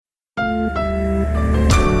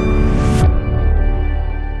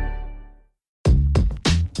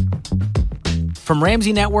From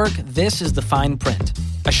Ramsey Network, this is The Fine Print,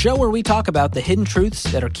 a show where we talk about the hidden truths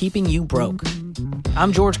that are keeping you broke.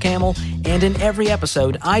 I'm George Kamel, and in every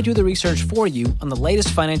episode, I do the research for you on the latest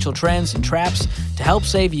financial trends and traps to help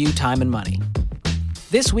save you time and money.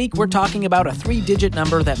 This week, we're talking about a 3-digit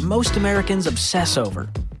number that most Americans obsess over.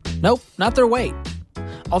 Nope, not their weight.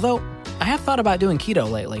 Although, I have thought about doing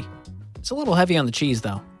keto lately. It's a little heavy on the cheese,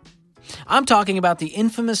 though. I'm talking about the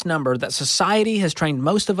infamous number that society has trained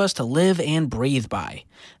most of us to live and breathe by,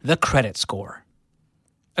 the credit score.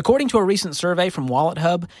 According to a recent survey from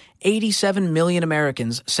WalletHub, 87 million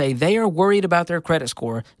Americans say they are worried about their credit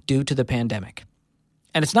score due to the pandemic.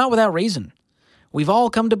 And it's not without reason. We've all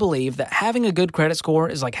come to believe that having a good credit score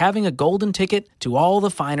is like having a golden ticket to all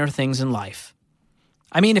the finer things in life.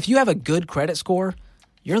 I mean, if you have a good credit score,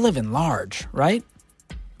 you're living large, right?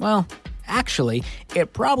 Well, actually,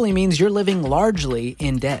 it probably means you're living largely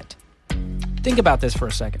in debt. Think about this for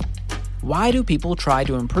a second. Why do people try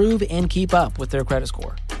to improve and keep up with their credit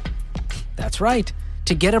score? That's right,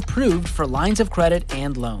 to get approved for lines of credit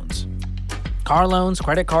and loans. Car loans,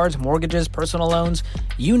 credit cards, mortgages, personal loans,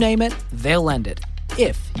 you name it, they'll lend it,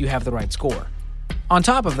 if you have the right score. On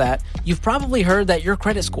top of that, you've probably heard that your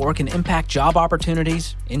credit score can impact job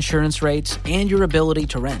opportunities, insurance rates, and your ability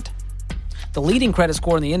to rent. The leading credit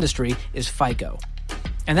score in the industry is FICO,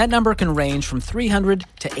 and that number can range from 300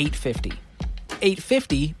 to 850.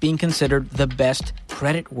 850 being considered the best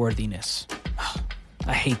creditworthiness. Oh,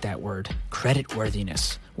 I hate that word,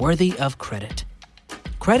 creditworthiness, worthy of credit.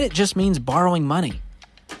 Credit just means borrowing money.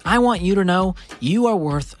 I want you to know you are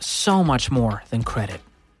worth so much more than credit.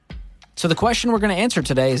 So the question we're going to answer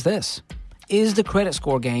today is this. Is the credit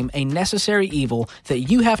score game a necessary evil that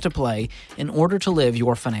you have to play in order to live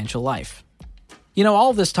your financial life? You know, all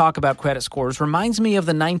of this talk about credit scores reminds me of the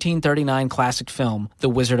 1939 classic film, The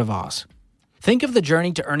Wizard of Oz. Think of the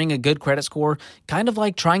journey to earning a good credit score kind of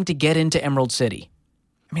like trying to get into Emerald City.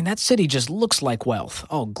 I mean, that city just looks like wealth,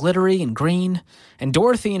 all glittery and green. And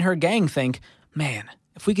Dorothy and her gang think, man,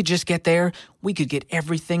 if we could just get there, we could get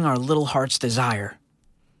everything our little hearts desire.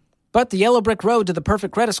 But the yellow brick road to the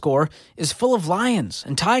perfect credit score is full of lions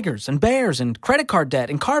and tigers and bears and credit card debt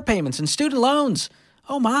and car payments and student loans.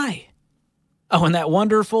 Oh my. Oh, and that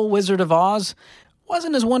wonderful Wizard of Oz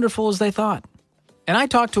wasn't as wonderful as they thought. And I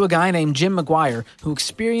talked to a guy named Jim McGuire who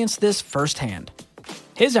experienced this firsthand.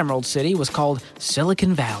 His Emerald City was called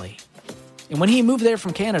Silicon Valley. And when he moved there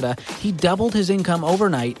from Canada, he doubled his income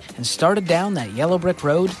overnight and started down that yellow brick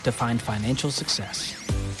road to find financial success.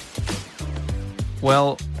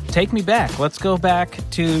 Well, take me back. Let's go back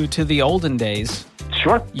to the olden days.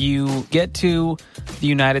 Sure. You get to the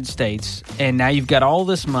United States, and now you've got all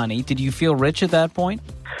this money. Did you feel rich at that point?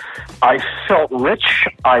 I felt rich.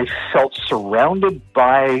 I felt surrounded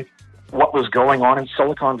by what was going on in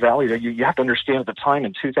Silicon Valley. You have to understand at the time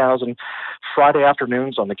in 2000, Friday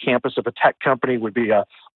afternoons on the campus of a tech company would be a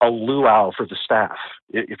luau for the staff.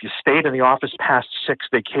 If you stayed in the office past 6,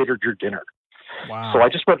 they catered your dinner. Wow. So I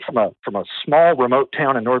just went from a small remote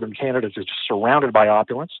town in northern Canada to just surrounded by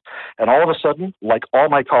opulence. And all of a sudden, like all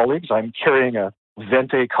my colleagues, I'm carrying a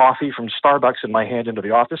Venti coffee from Starbucks in my hand into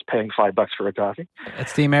the office, paying $5 for a coffee.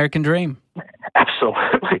 That's the American dream.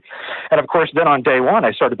 Absolutely. And of course, then on day one,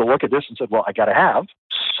 I started to look at this and said, well, I got to have.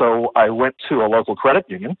 So I went to a local credit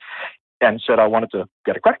union and said I wanted to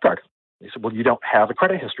get a credit card. They said, well, you don't have a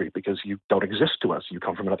credit history because you don't exist to us. You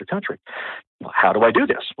come from another country. Well, how do I do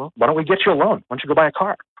this? Well, why don't we get you a loan? Why don't you go buy a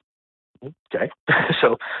car? Okay.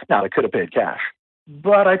 So now I could have paid cash,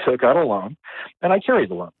 but I took out a loan and I carried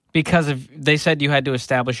the loan. Because they said you had to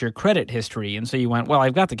establish your credit history, and so you went, well,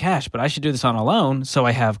 I've got the cash, but I should do this on a loan, so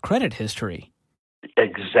I have credit history.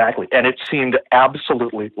 Exactly. And it seemed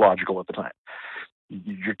absolutely logical at the time.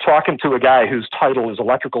 You're talking to a guy whose title is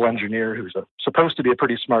electrical engineer, who's supposed to be a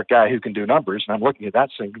pretty smart guy who can do numbers, and I'm looking at that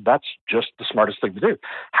saying, that's just the smartest thing to do.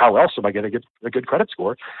 How else am I going to get a good credit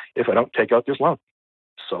score if I don't take out this loan?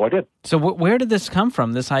 So I did. So where did this come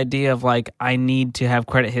from, this idea of like, I need to have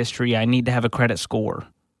credit history, I need to have a credit score?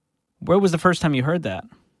 Where was the first time you heard that?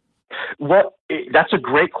 Well, that's a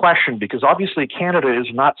great question because obviously Canada is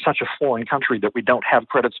not such a foreign country that we don't have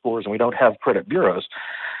credit scores and we don't have credit bureaus.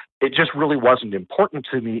 It just really wasn't important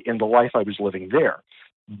to me in the life I was living there.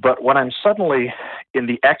 But when I'm suddenly in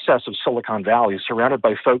the excess of Silicon Valley, surrounded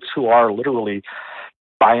by folks who are literally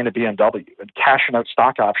buying a BMW and cashing out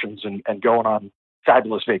stock options and going on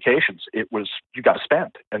fabulous vacations, it was, you got to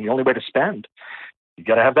spend. And the only way to spend, you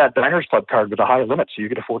got to have that Diners Club card with a high limit so you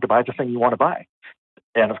can afford to buy the thing you want to buy.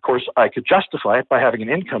 And of course, I could justify it by having an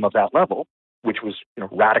income of that level, which was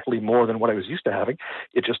radically more than what I was used to having.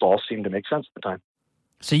 It just all seemed to make sense at the time.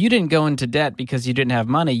 So you didn't go into debt because you didn't have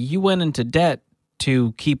money. You went into debt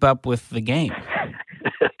to keep up with the game.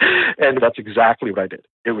 And that's exactly what I did.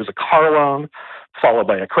 It was a car loan, followed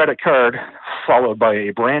by a credit card, followed by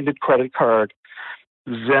a branded credit card.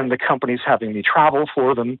 Then the company's having me travel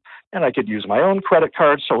for them, and I could use my own credit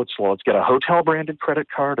card. So let's get a hotel branded credit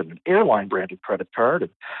card and an airline branded credit card.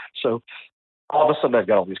 And so all of a sudden I've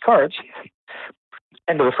got all these cards.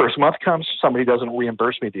 End of the first month comes, somebody doesn't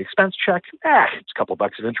reimburse me the expense check. It's a couple of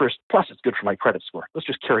bucks of interest, plus it's good for my credit score. Let's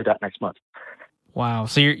just carry that next month. Wow.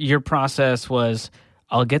 So your process was,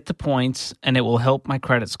 I'll get the points and it will help my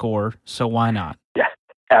credit score, so why not? Yeah,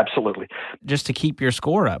 absolutely. Just to keep your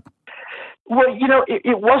score up. Well,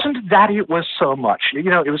 it wasn't that it was so much. It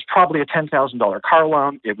was probably a $10,000 car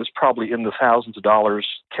loan. It was probably in the thousands of dollars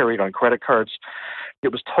carried on credit cards.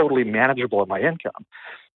 It was totally manageable in my income.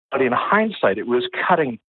 But in hindsight, it was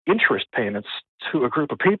cutting interest payments to a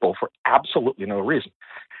group of people for absolutely no reason.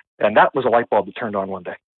 And that was a light bulb that turned on one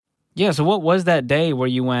day. Yeah, so what was that day where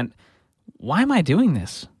you went, why am I doing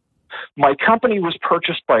this? My company was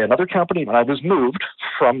purchased by another company, and I was moved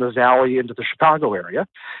from the Valley into the Chicago area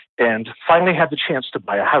and finally had the chance to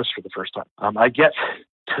buy a house for the first time. I get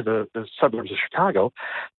to the suburbs of Chicago.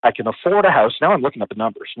 I can afford a house. Now I'm looking at the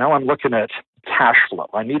numbers. Now I'm looking at cash flow.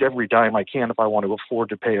 I need every dime I can if I want to afford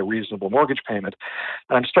to pay a reasonable mortgage payment.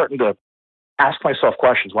 And I'm starting to ask myself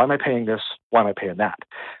questions. Why am I paying this? Why am I paying that?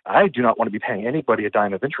 I do not want to be paying anybody a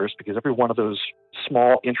dime of interest, because every one of those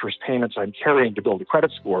small interest payments I'm carrying to build a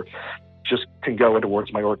credit score just can go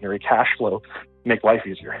towards my ordinary cash flow, make life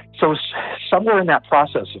easier. So somewhere in that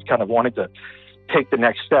process of kind of wanting to take the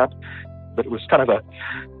next step, but it was kind of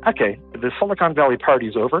okay, the Silicon Valley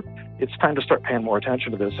party's over. It's time to start paying more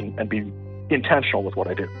attention to this and be intentional with what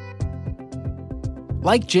I do.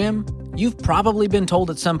 Like Jim, you've probably been told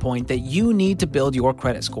at some point that you need to build your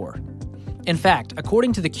credit score. In fact,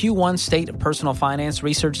 according to the Q1 State of Personal Finance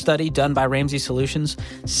research study done by Ramsey Solutions,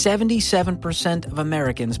 77% of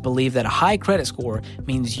Americans believe that a high credit score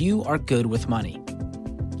means you are good with money.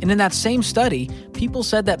 And in that same study, people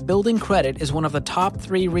said that building credit is one of the top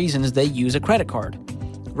 3 reasons they use a credit card,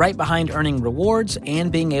 right behind earning rewards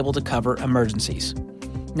and being able to cover emergencies.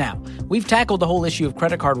 Now, we've tackled the whole issue of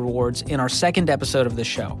credit card rewards in our second episode of this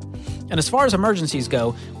show. And as far as emergencies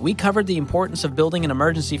go, we covered the importance of building an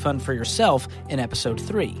emergency fund for yourself in episode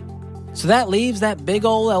 3. So that leaves that big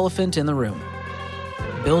old elephant in the room,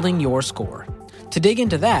 building your score. To dig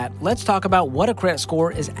into that, let's talk about what a credit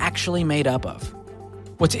score is actually made up of.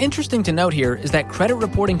 What's interesting to note here is that credit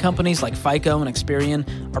reporting companies like FICO and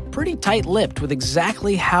Experian are pretty tight-lipped with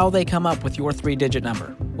exactly how they come up with your 3-digit number,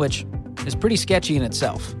 which is pretty sketchy in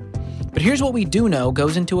itself. But here's what we do know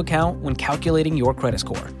goes into account when calculating your credit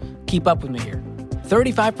score. Keep up with me here.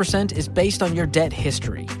 35% is based on your debt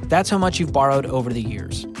history. That's how much you've borrowed over the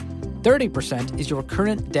years. 30% is your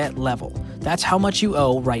current debt level. That's how much you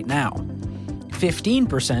owe right now.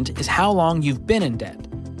 15% is how long you've been in debt.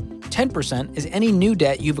 10% is any new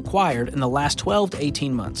debt you've acquired in the last 12 to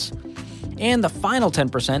 18 months. And the final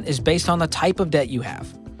 10% is based on the type of debt you have.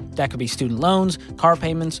 That could be student loans, car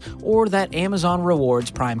payments, or that Amazon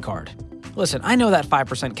Rewards Prime card. Listen, I know that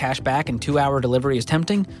 5% cash back and 2-hour delivery is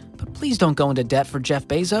tempting, but please don't go into debt for Jeff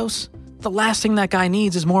Bezos. The last thing that guy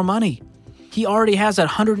needs is more money. He already has that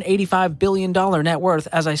 $185 billion net worth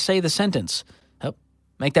as I say the sentence. Oh,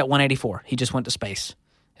 make that 184. He just went to space.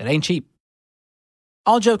 It ain't cheap.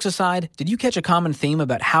 All jokes aside, did you catch a common theme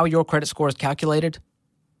about how your credit score is calculated?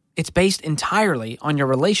 It's based entirely on your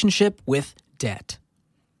relationship with debt.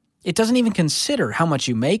 It doesn't even consider how much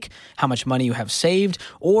you make, how much money you have saved,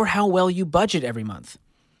 or how well you budget every month.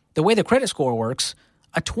 The way the credit score works,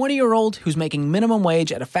 a 20-year-old who's making minimum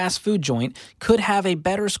wage at a fast food joint could have a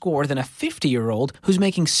better score than a 50-year-old who's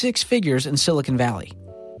making 6 figures in Silicon Valley.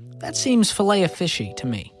 That seems filet-o-fishy to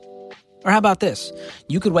me. Or how about this?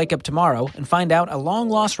 You could wake up tomorrow and find out a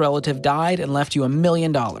long-lost relative died and left you $1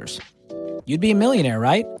 million. You'd be a millionaire,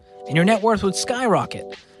 right? And your net worth would skyrocket.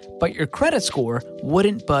 But your credit score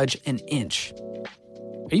wouldn't budge an inch.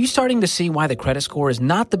 Are you starting to see why the credit score is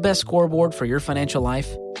not the best scoreboard for your financial life?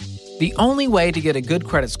 The only way to get a good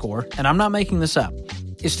credit score, and I'm not making this up,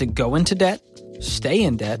 is to go into debt, stay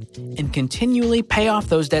in debt, and continually pay off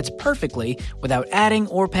those debts perfectly without adding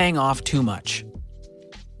or paying off too much.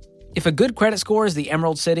 If a good credit score is the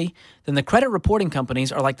Emerald City, then the credit reporting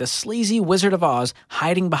companies are like the sleazy Wizard of Oz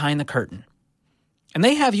hiding behind the curtain. And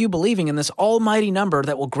they have you believing in this almighty number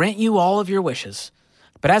that will grant you all of your wishes.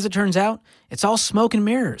 But as it turns out, it's all smoke and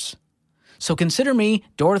mirrors. So consider me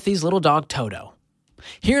Dorothy's little dog Toto,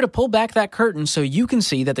 here to pull back that curtain so you can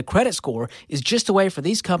see that the credit score is just a way for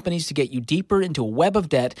these companies to get you deeper into a web of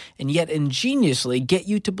debt and yet ingeniously get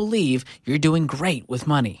you to believe you're doing great with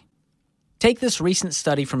money. Take this recent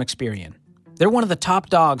study from Experian. They're one of the top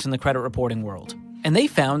dogs in the credit reporting world. And they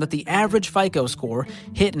found that the average FICO score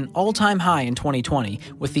hit an all-time high in 2020,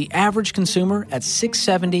 with the average consumer at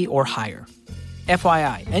 670 or higher.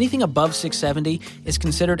 FYI, anything above 670 is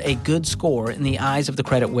considered a good score in the eyes of the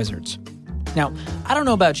credit wizards. Now, I don't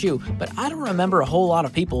know about you, but I don't remember a whole lot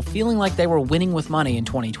of people feeling like they were winning with money in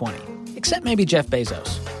 2020, except maybe Jeff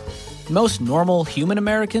Bezos. Most normal human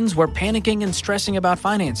Americans were panicking and stressing about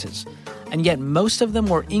finances, and yet most of them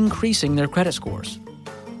were increasing their credit scores.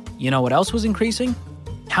 You know what else was increasing?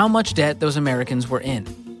 How much debt those Americans were in.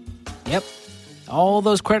 Yep, all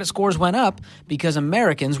those credit scores went up because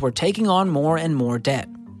Americans were taking on more and more debt.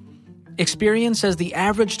 Experian says the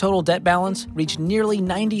average total debt balance reached nearly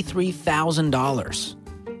 $93,000.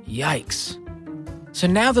 Yikes. So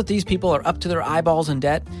now that these people are up to their eyeballs in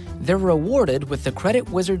debt, they're rewarded with the credit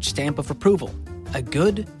wizard stamp of approval. A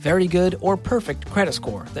good, very good, or perfect credit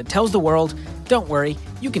score that tells the world, don't worry,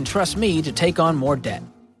 you can trust me to take on more debt.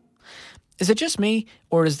 Is it just me,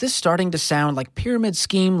 or is this starting to sound like pyramid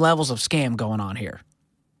scheme levels of scam going on here?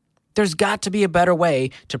 There's got to be a better way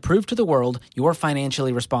to prove to the world you're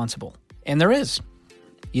financially responsible. And there is.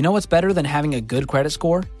 You know what's better than having a good credit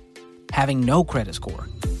score? Having no credit score.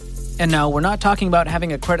 And no, we're not talking about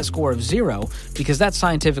having a credit score of 0, because that's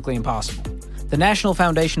scientifically impossible. The National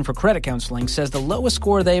Foundation for Credit Counseling says the lowest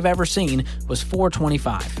score they've ever seen was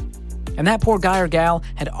 425. And that poor guy or gal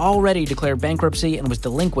had already declared bankruptcy and was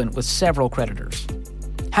delinquent with several creditors.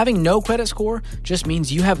 Having no credit score just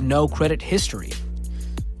means you have no credit history.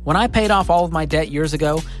 When I paid off all of my debt years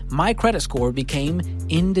ago, my credit score became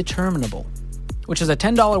indeterminable, which is a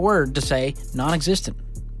 $10 word to say non-existent.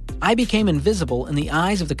 I became invisible in the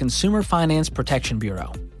eyes of the Consumer Finance Protection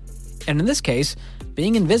Bureau. And in this case,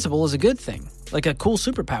 being invisible is a good thing, like a cool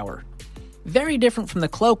superpower. Very different from the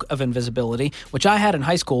cloak of invisibility, which I had in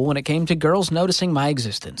high school when it came to girls noticing my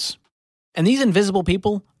existence. And these invisible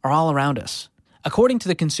people are all around us. According to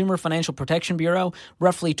the Consumer Financial Protection Bureau,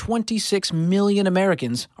 roughly 26 million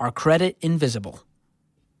Americans are credit invisible.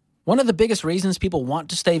 One of the biggest reasons people want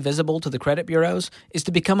to stay visible to the credit bureaus is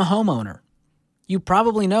to become a homeowner. You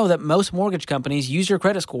probably know that most mortgage companies use your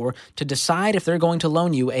credit score to decide if they're going to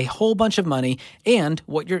loan you a whole bunch of money and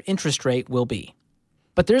what your interest rate will be.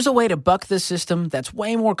 But there's a way to buck this system that's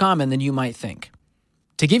way more common than you might think.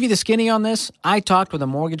 To give you the skinny on this, I talked with a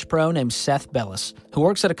mortgage pro named Seth Bellis, who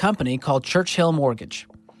works at a company called Churchill Mortgage.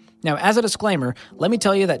 Now, as a disclaimer, let me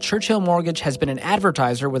tell you that Churchill Mortgage has been an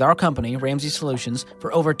advertiser with our company, Ramsey Solutions,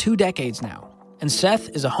 for over 2 decades now. And Seth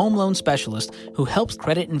is a home loan specialist who helps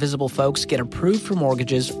credit invisible folks get approved for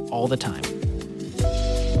mortgages all the time.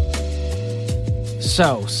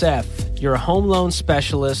 So, Seth, you're a home loan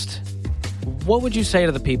specialist. What would you say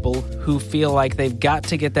to the people who feel like they've got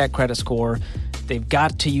to get that credit score, they've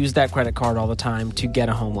got to use that credit card all the time to get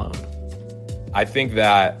a home loan? I think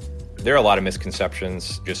that there are a lot of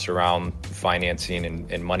misconceptions just around financing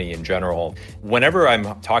and money in general. Whenever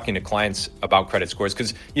I'm talking to clients about credit scores,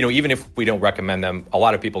 because even if we don't recommend them, a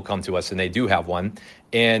lot of people come to us and they do have one.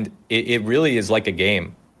 And it really is like a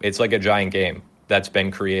game. It's like a giant game that's been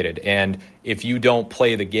created. And if you don't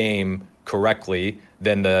play the game correctly,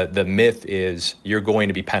 then the myth is you're going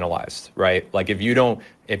to be penalized, right? Like if you don't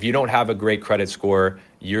have a great credit score,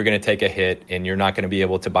 you're going to take a hit and you're not going to be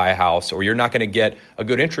able to buy a house, or you're not going to get a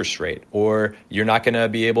good interest rate, or you're not going to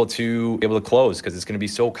be able to close because it's going to be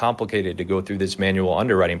so complicated to go through this manual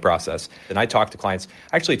underwriting process. And I talked to clients,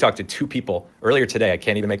 I actually talked to 2 people earlier today, I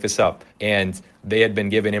can't even make this up, and they had been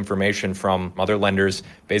given information from other lenders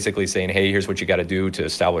basically saying, hey, here's what you got to do to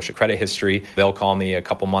establish a credit history. They'll call me a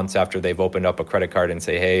couple months after they've opened up a credit card and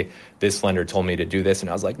say, hey, this lender told me to do this. And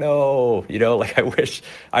I was like, no,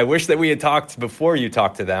 I wish that we had talked before you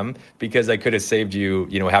talked to them, because I could have saved you,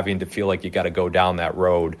 having to feel like you got to go down that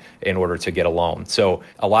road in order to get a loan. So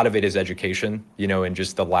a lot of it is education, and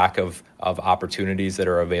just the lack of opportunities that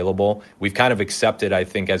are available. We've kind of accepted, I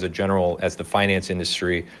think, as the finance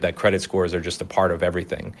industry, that credit scores are just a part of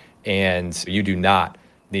everything. And you do not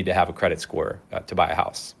need to have a credit score to buy a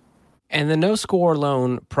house. And the no-score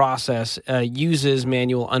loan process uses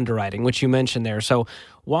manual underwriting, which you mentioned there. So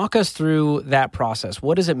walk us through that process.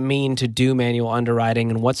 What does it mean to do manual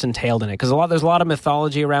underwriting and what's entailed in it? Because there's a lot of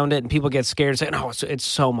mythology around it, and people get scared saying, oh, it's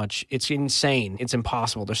so much. It's insane. It's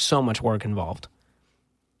impossible. There's so much work involved.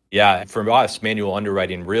 Yeah, for us, manual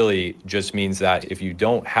underwriting really just means that if you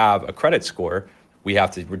don't have a credit score, we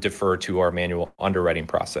have to defer to our manual underwriting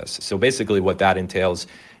process. So basically what that entails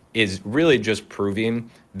is really just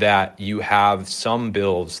proving that you have some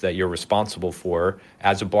bills that you're responsible for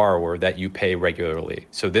as a borrower that you pay regularly.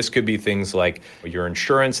 So this could be things like your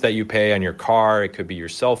insurance that you pay on your car. It could be your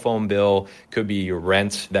cell phone bill. It could be your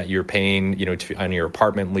rent that you're paying, on your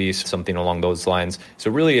apartment lease, something along those lines. So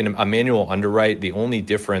really a manual underwrite, the only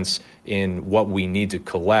difference in what we need to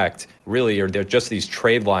collect really are they're just these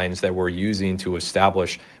trade lines that we're using to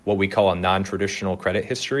establish what we call a non-traditional credit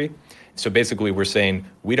history. So basically, we're saying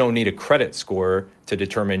we don't need a credit score to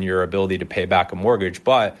determine your ability to pay back a mortgage,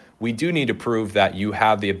 but we do need to prove that you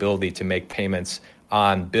have the ability to make payments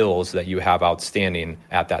on bills that you have outstanding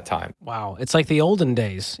at that time. Wow. It's like the olden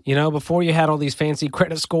days, before you had all these fancy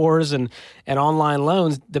credit scores and online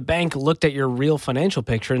loans, the bank looked at your real financial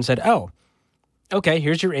picture and said, oh, okay,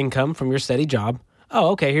 here's your income from your steady job.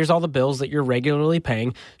 Oh, okay, here's all the bills that you're regularly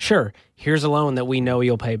paying. Sure, here's a loan that we know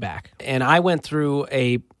you'll pay back. And I went through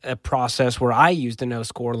a process where I used a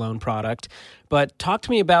no-score loan product. But talk to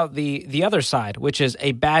me about the other side, which is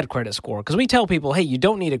a bad credit score. Because we tell people, hey, you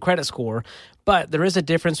don't need a credit score, but there is a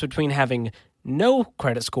difference between having no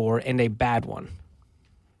credit score and a bad one.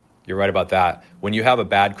 You're right about that. When you have a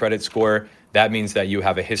bad credit score, that means that you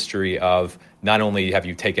have a history of not only have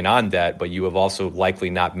you taken on debt, but you have also likely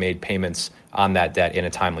not made payments on that debt in a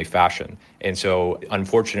timely fashion. And so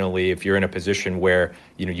unfortunately, if you're in a position where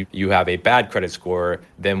you have a bad credit score,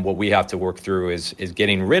 then what we have to work through is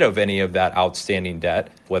getting rid of any of that outstanding debt,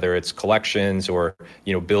 whether it's collections or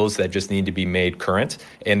bills that just need to be made current.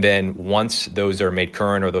 And then once those are made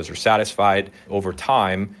current or those are satisfied, over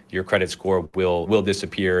time, your credit score will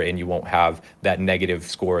disappear and you won't have that negative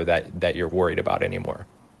score that you're worried about anymore.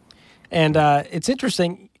 And it's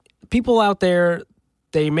interesting. People out there,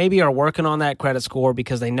 they maybe are working on that credit score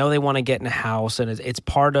because they know they want to get in a house, and it's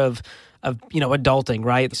part of adulting,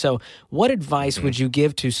 right? So what advice would you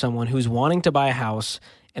give to someone who's wanting to buy a house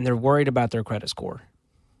and they're worried about their credit score?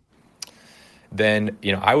 Then,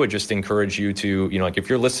 I would just encourage you to, if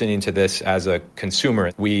you're listening to this as a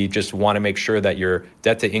consumer, we just want to make sure that your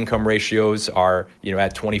debt to income ratios are,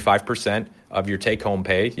 at 25% of your take home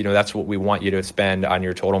pay. That's what we want you to spend on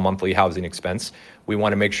your total monthly housing expense. We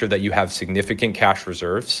want to make sure that you have significant cash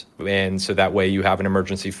reserves. And so that way you have an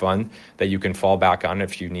emergency fund that you can fall back on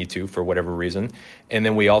if you need to for whatever reason. And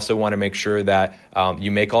then we also want to make sure that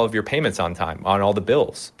you make all of your payments on time on all the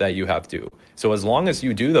bills that you have due. So as long as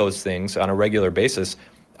you do those things on a regular basis,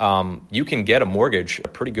 you can get a mortgage, a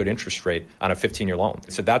pretty good interest rate on a 15-year loan.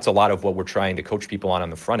 So that's a lot of what we're trying to coach people on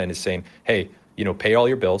the front end is saying, hey, pay all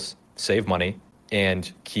your bills, save money,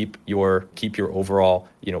 and keep your overall,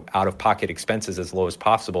 out-of-pocket expenses as low as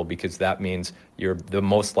possible, because that means you're the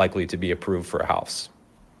most likely to be approved for a house.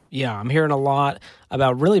 Yeah, I'm hearing a lot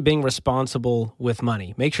about really being responsible with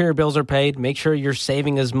money. Make sure your bills are paid. Make sure you're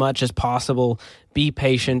saving as much as possible. Be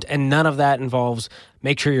patient. And none of that involves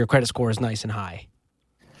make sure your credit score is nice and high.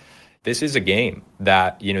 This is a game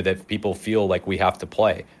that, that people feel like we have to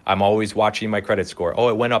play. I'm always watching my credit score. Oh,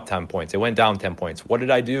 it went up 10 points. It went down 10 points. What did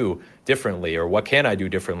I do differently? Or what can I do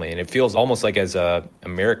differently? And it feels almost like as an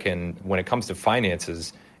American, when it comes to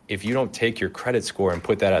finances, if you don't take your credit score and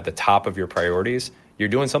put that at the top of your priorities, you're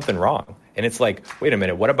doing something wrong. And it's like, wait a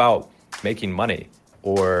minute, what about making money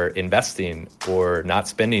or investing or not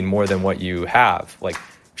spending more than what you have? Like,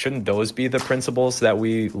 shouldn't those be the principles that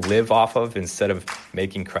we live off of instead of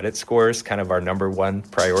making credit scores kind of our number one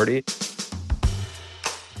priority?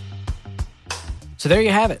 So there you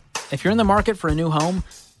have it. If you're in the market for a new home,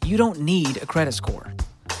 you don't need a credit score.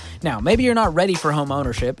 Now, maybe you're not ready for home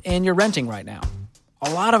ownership and you're renting right now. A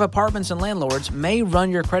lot of apartments and landlords may run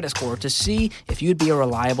your credit score to see if you'd be a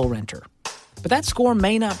reliable renter. But that score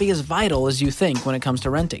may not be as vital as you think when it comes to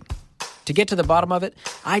renting. To get to the bottom of it,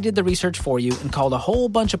 I did the research for you and called a whole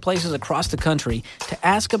bunch of places across the country to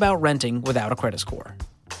ask about renting without a credit score.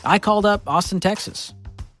 I called up Austin, Texas.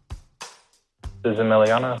 This is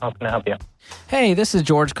Emiliano. How can I help you? Hey, this is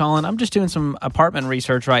George calling. I'm just doing some apartment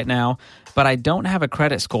research right now, but I don't have a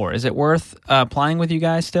credit score. Is it worth applying with you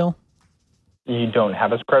guys still? You don't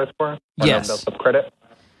have a credit score? Yes. No built-up credit?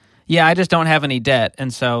 Yeah, I just don't have any debt,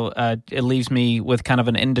 and so it leaves me with kind of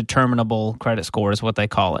an indeterminable credit score is what they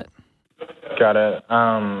call it. Got it.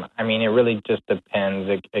 It really just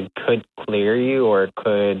depends. It could clear you or it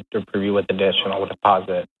could approve you with additional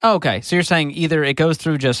deposit. Okay, so you're saying either it goes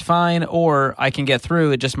through just fine or I can get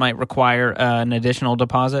through, it just might require an additional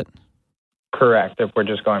deposit? Correct, if we're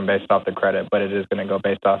just going based off the credit, but it is going to go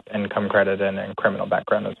based off income credit and criminal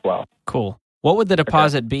background as well. Cool. What would the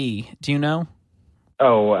deposit be? Do you know?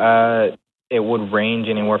 It would range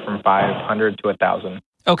anywhere from $500 to $1,000.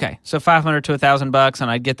 Okay, so $500 to $1,000,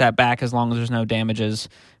 and I'd get that back as long as there's no damages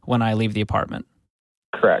when I leave the apartment.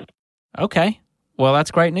 Correct. Okay. Well,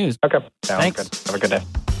 that's great news. Okay. Sounds Thanks. good. Have a good day.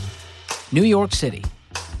 New York City.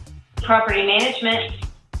 Property management.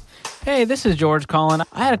 Hey, this is George calling.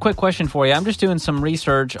 I had a quick question for you. I'm just doing some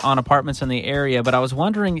research on apartments in the area, but I was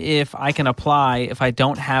wondering if I can apply if I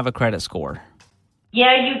don't have a credit score.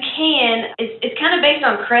 Yeah, you can. It's kind of based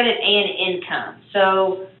on credit and income.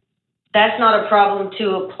 So that's not a problem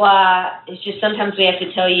to apply. It's just sometimes we have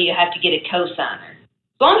to tell you have to get a cosigner.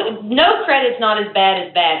 No credit's not as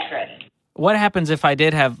bad credit. What happens if I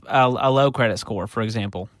did have a low credit score, for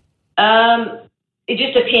example? It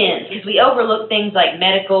just depends, because we overlook things like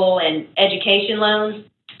medical and education loans,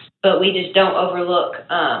 but we just don't overlook,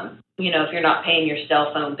 if you're not paying your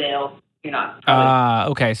cell phone bill, you're not.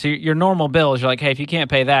 Okay. So your normal bills, you're like, hey, if you can't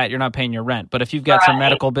pay that, you're not paying your rent. But if you've got some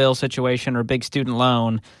medical bill situation or big student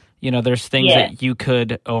loan, there's things that you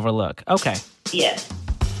could overlook. Okay. Yes.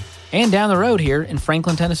 And down the road here in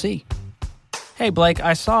Franklin, Tennessee. Hey, Blake,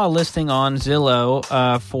 I saw a listing on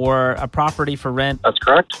Zillow for a property for rent. That's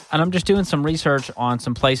correct. And I'm just doing some research on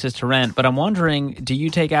some places to rent, but I'm wondering, do you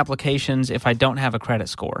take applications if I don't have a credit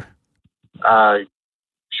score?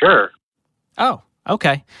 Sure. Oh,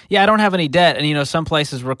 okay. Yeah, I don't have any debt, and some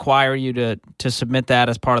places require you to submit that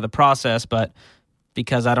as part of the process, but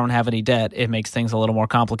because I don't have any debt, it makes things a little more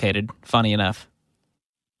complicated, funny enough.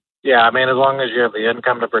 Yeah, as long as you have the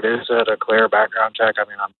income to produce it, a clear background check,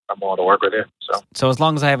 I'm willing to work with you. So as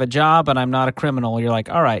long as I have a job and I'm not a criminal, you're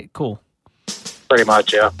like, all right, cool. Pretty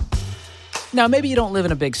much, yeah. Now, maybe you don't live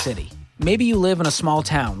in a big city. Maybe you live in a small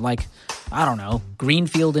town like, I don't know,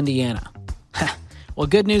 Greenfield, Indiana. Well,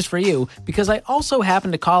 good news for you, because I also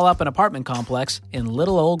happen to call up an apartment complex in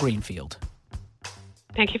little old Greenfield.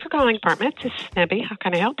 Thank you for calling apartments. This is Nebby. How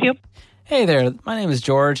can I help you? Hey there, my name is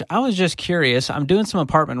George. I was just curious. I'm doing some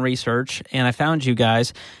apartment research, and I found you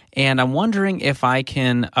guys, and I'm wondering if I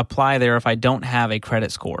can apply there if I don't have a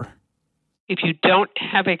credit score. If you don't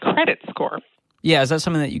have a credit score? Yeah, is that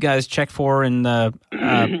something that you guys check for in the we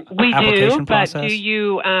application do, process? But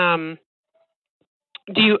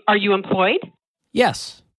are you employed?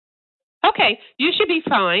 Yes. Okay, you should be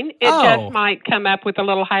fine. It just might come up with a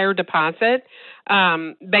little higher deposit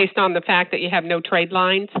based on the fact that you have no trade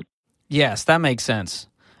lines. Yes, that makes sense.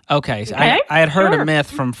 Okay. I had heard a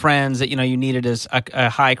myth from friends that, you needed a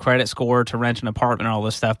high credit score to rent an apartment and all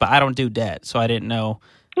this stuff, but I don't do debt, so I didn't know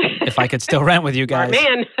if I could still rent with you guys. Smart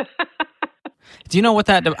man. Do you know what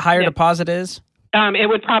that higher deposit is? It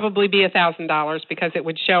would probably be $1,000 because it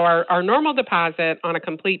would show our normal deposit on a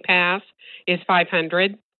complete pass is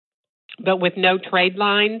 $500, but with no trade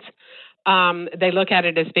lines, they look at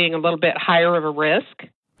it as being a little bit higher of a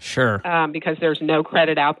risk. Sure. Because there's no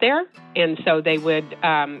credit out there. And so they would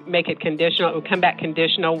make it conditional. It would come back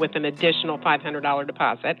conditional with an additional $500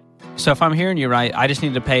 deposit. So if I'm hearing you right, I just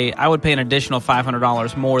need to pay, I would pay an additional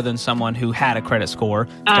 $500 more than someone who had a credit score.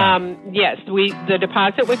 Yes, the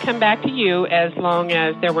deposit would come back to you as long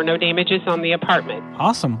as there were no damages on the apartment.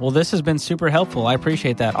 Awesome. Well, this has been super helpful. I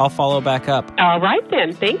appreciate that. I'll follow back up. All right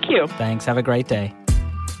then. Thank you. Thanks. Have a great day.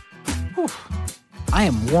 Whew. I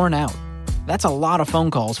am worn out. That's a lot of phone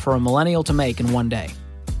calls for a millennial to make in one day.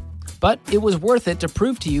 But it was worth it to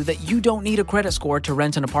prove to you that you don't need a credit score to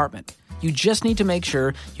rent an apartment. You just need to make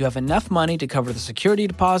sure you have enough money to cover the security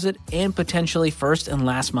deposit and potentially first and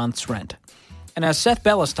last month's rent. And as Seth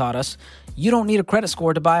Bellis taught us, you don't need a credit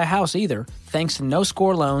score to buy a house either, thanks to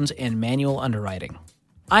no-score loans and manual underwriting.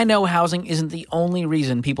 I know housing isn't the only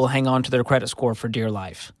reason people hang on to their credit score for dear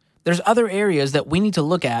life. There's other areas that we need to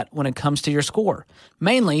look at when it comes to your score,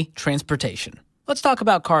 mainly transportation. Let's talk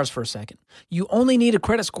about cars for a second. You only need a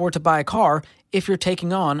credit score to buy a car if you're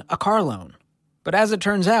taking on a car loan. But as it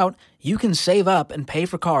turns out, you can save up and pay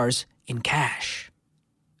for cars in cash.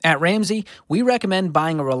 At Ramsey, we recommend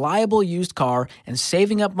buying a reliable used car and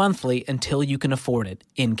saving up monthly until you can afford it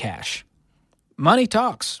in cash. Money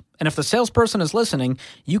talks, and if the salesperson is listening,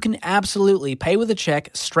 you can absolutely pay with a check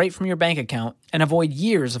straight from your bank account and avoid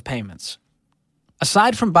years of payments.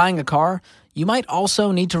 Aside from buying a car, you might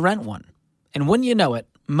also need to rent one. And wouldn't you know it,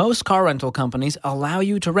 most car rental companies allow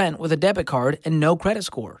you to rent with a debit card and no credit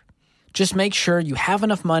score. Just make sure you have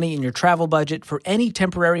enough money in your travel budget for any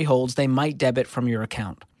temporary holds they might debit from your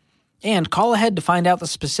account. And call ahead to find out the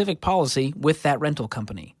specific policy with that rental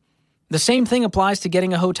company. The same thing applies to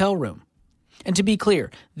getting a hotel room. And to be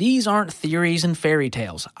clear, these aren't theories and fairy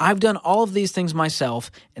tales. I've done all of these things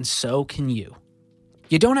myself, and so can you.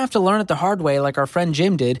 You don't have to learn it the hard way like our friend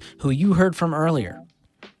Jim did, who you heard from earlier.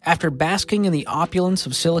 After basking in the opulence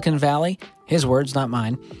of Silicon Valley, his words, not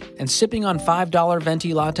mine, and sipping on $5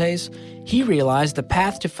 venti lattes, he realized the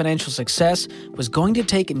path to financial success was going to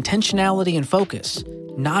take intentionality and focus,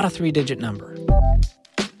 not a 3-digit number.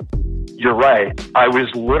 You're right. I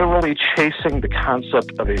was literally chasing the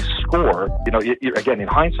concept of a score. Again, in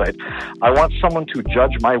hindsight, I want someone to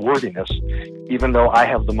judge my worthiness, even though I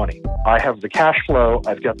have the money. I have the cash flow.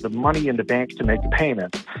 I've got the money in the bank to make the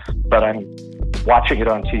payment, but I'm watching it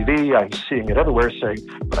on TV. I'm seeing it everywhere saying,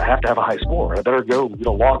 but I have to have a high score. I better go,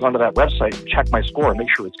 log onto that website and check my score and make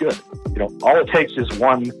sure it's good. All it takes is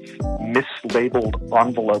one mislabeled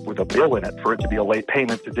envelope with a bill in it for it to be a late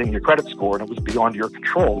payment to ding your credit score, and it was beyond your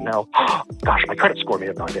control. Now, gosh, my credit score may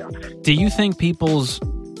have gone down. Do you think people's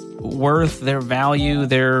worth, their value,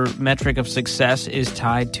 their metric of success is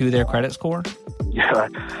tied to their credit score? Yeah,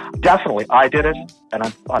 definitely. I did it,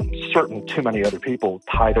 and I'm certain too many other people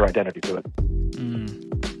tie their identity to it.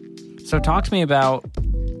 So talk to me about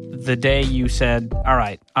the day you said, all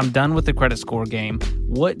right, I'm done with the credit score game.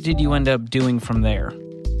 What did you end up doing from there?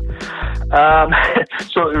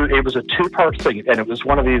 So it was a two-part thing, and it was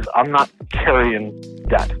one of these, I'm not carrying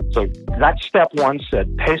debt. So that step one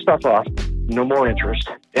said, pay stuff off, no more interest.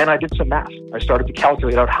 And I did some math. I started to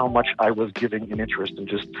calculate out how much I was giving in interest and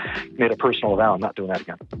just made a personal vow I'm not doing that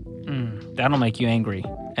again. That'll make you angry.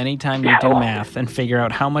 Anytime you do math and figure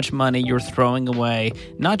out how much money you're throwing away,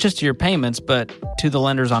 not just to your payments, but to the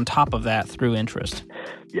lenders on top of that through interest.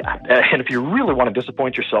 Yeah, and if you really want to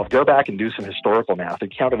disappoint yourself, go back and do some historical math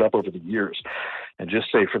and count it up over the years and just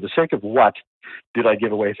say, for the sake of what did I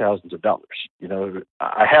give away thousands of dollars?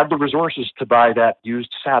 I had the resources to buy that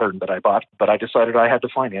used Saturn that I bought, but I decided I had to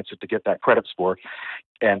finance it to get that credit score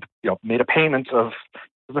and, made a payment of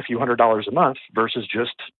a few $100s a month versus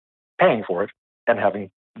just paying for it and having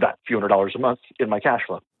that few $100s a month in my cash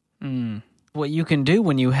flow. What you can do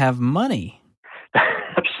when you have money.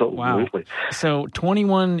 Absolutely. Wow. So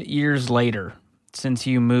 21 years later, since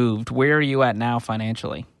you moved, where are you at now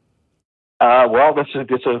financially? Well,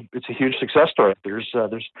 it's a huge success story. There's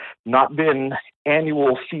not been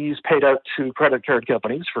annual fees paid out to credit card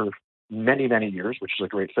companies for many, many years, which is a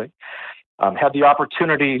great thing. Had the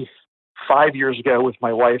opportunity 5 years ago with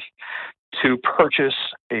my wife to purchase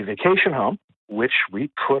a vacation home, which we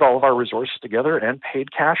put all of our resources together and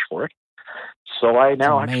paid cash for it. So I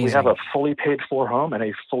now actually have a fully paid for home and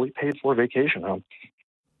a fully paid for vacation home.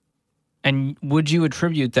 And would you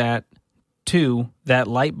attribute that to that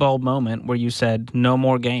light bulb moment where you said, no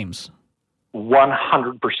more games?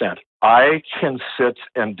 100%. I can sit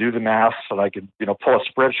and do the math, and I could, pull a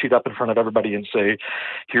spreadsheet up in front of everybody and say,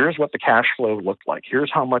 here's what the cash flow looked like.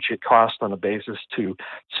 Here's how much it cost on a basis to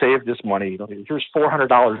save this money. Here's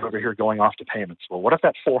 $400 over here going off to payments. Well, what if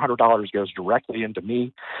that $400 goes directly into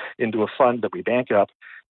me, into a fund that we bank up?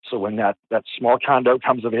 So when that small condo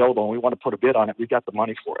comes available and we want to put a bid on it, we've got the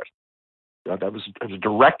money for it. That was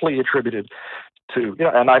directly attributed to,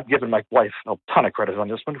 and I've given my wife a ton of credit on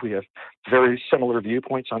this one. We have very similar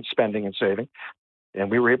viewpoints on spending and saving, and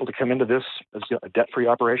we were able to come into this as a debt-free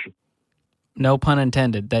operation. No pun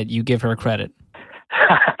intended that you give her credit.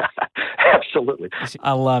 Absolutely.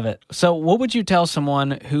 I love it. So what would you tell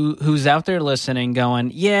someone who's out there listening going,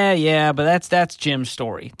 yeah, but that's Jim's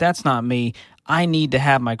story. That's not me. I need to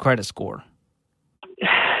have my credit score.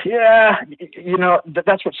 Yeah,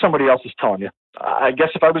 that's what somebody else is telling you. I guess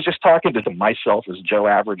if I was just talking to myself as Joe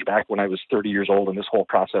Average back when I was 30 years old and this whole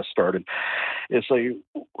process started, it's like,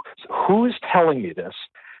 who's telling me this?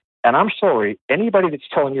 And I'm sorry, anybody that's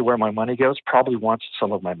telling you where my money goes probably wants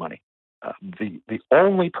some of my money. The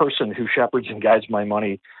only person who shepherds and guides my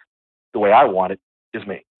money the way I want it is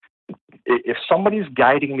me. If somebody's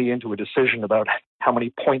guiding me into a decision about how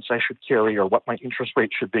many points I should carry or what my interest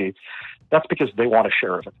rate should be, that's because they want a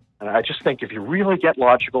share of it. And I just think if you really get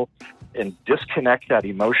logical and disconnect that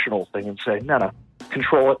emotional thing and say, no,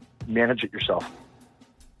 control it, manage it yourself.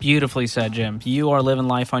 Beautifully said, Jim. You are living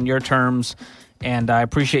life on your terms, and I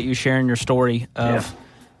appreciate you sharing your story of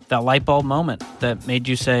that light bulb moment that made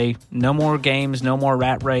you say, no more games, no more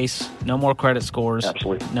rat race, no more credit scores,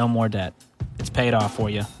 absolutely, no more debt. It's paid off for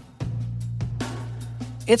you.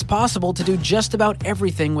 It's possible to do just about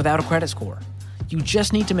everything without a credit score. You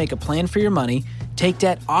just need to make a plan for your money, take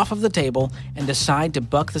debt off of the table, and decide to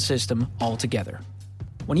buck the system altogether.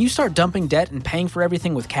 When you start dumping debt and paying for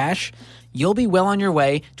everything with cash, you'll be well on your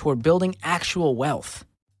way toward building actual wealth.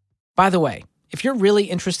 By the way, if you're really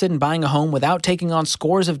interested in buying a home without taking on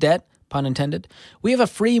scores of debt, pun intended, we have a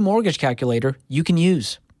free mortgage calculator you can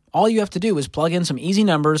use. All you have to do is plug in some easy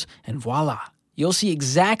numbers and voila. You'll see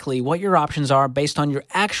exactly what your options are based on your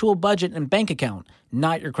actual budget and bank account,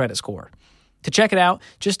 not your credit score. To check it out,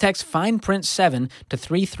 just text FinePrint7 to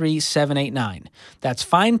 33789. That's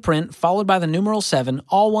fine print followed by the numeral 7,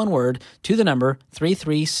 all one word, to the number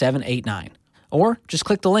 33789. Or just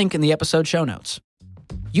click the link in the episode show notes.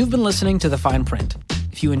 You've been listening to The Fine Print.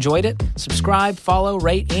 If you enjoyed it, subscribe, follow,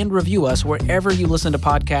 rate, and review us wherever you listen to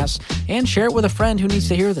podcasts, and share it with a friend who needs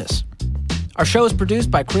to hear this. Our show is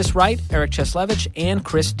produced by Chris Wright, Eric Cheslevich, and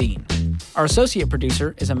Chris Dean. Our associate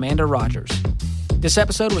producer is Amanda Rogers. This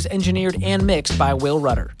episode was engineered and mixed by Will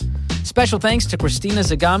Rudder. Special thanks to Christina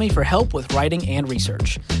Zagami for help with writing and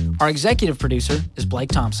research. Our executive producer is Blake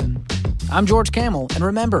Thompson. I'm George Camel, and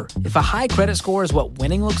remember, if a high credit score is what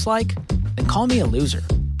winning looks like, then call me a loser.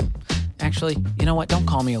 Actually, you know what? Don't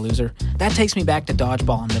call me a loser. That takes me back to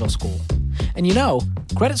dodgeball in middle school. And you know,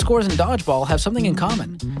 credit scores and dodgeball have something in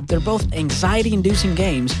common. They're both anxiety-inducing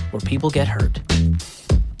games where people get hurt.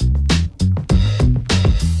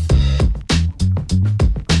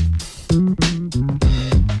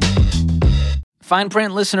 Fine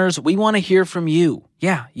Print listeners, we want to hear from you.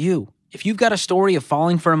 Yeah, you. If you've got a story of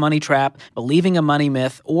falling for a money trap, believing a money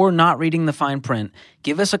myth, or not reading the fine print,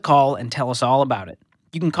 give us a call and tell us all about it.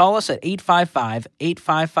 You can call us at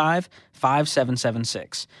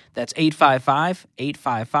 855-855-5776. That's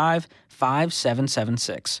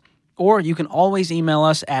 855-855-5776. Or you can always email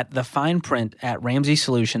us at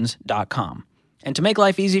thefineprint@ramseysolutions.com. And to make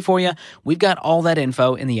life easy for you, we've got all that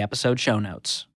info in the episode show notes.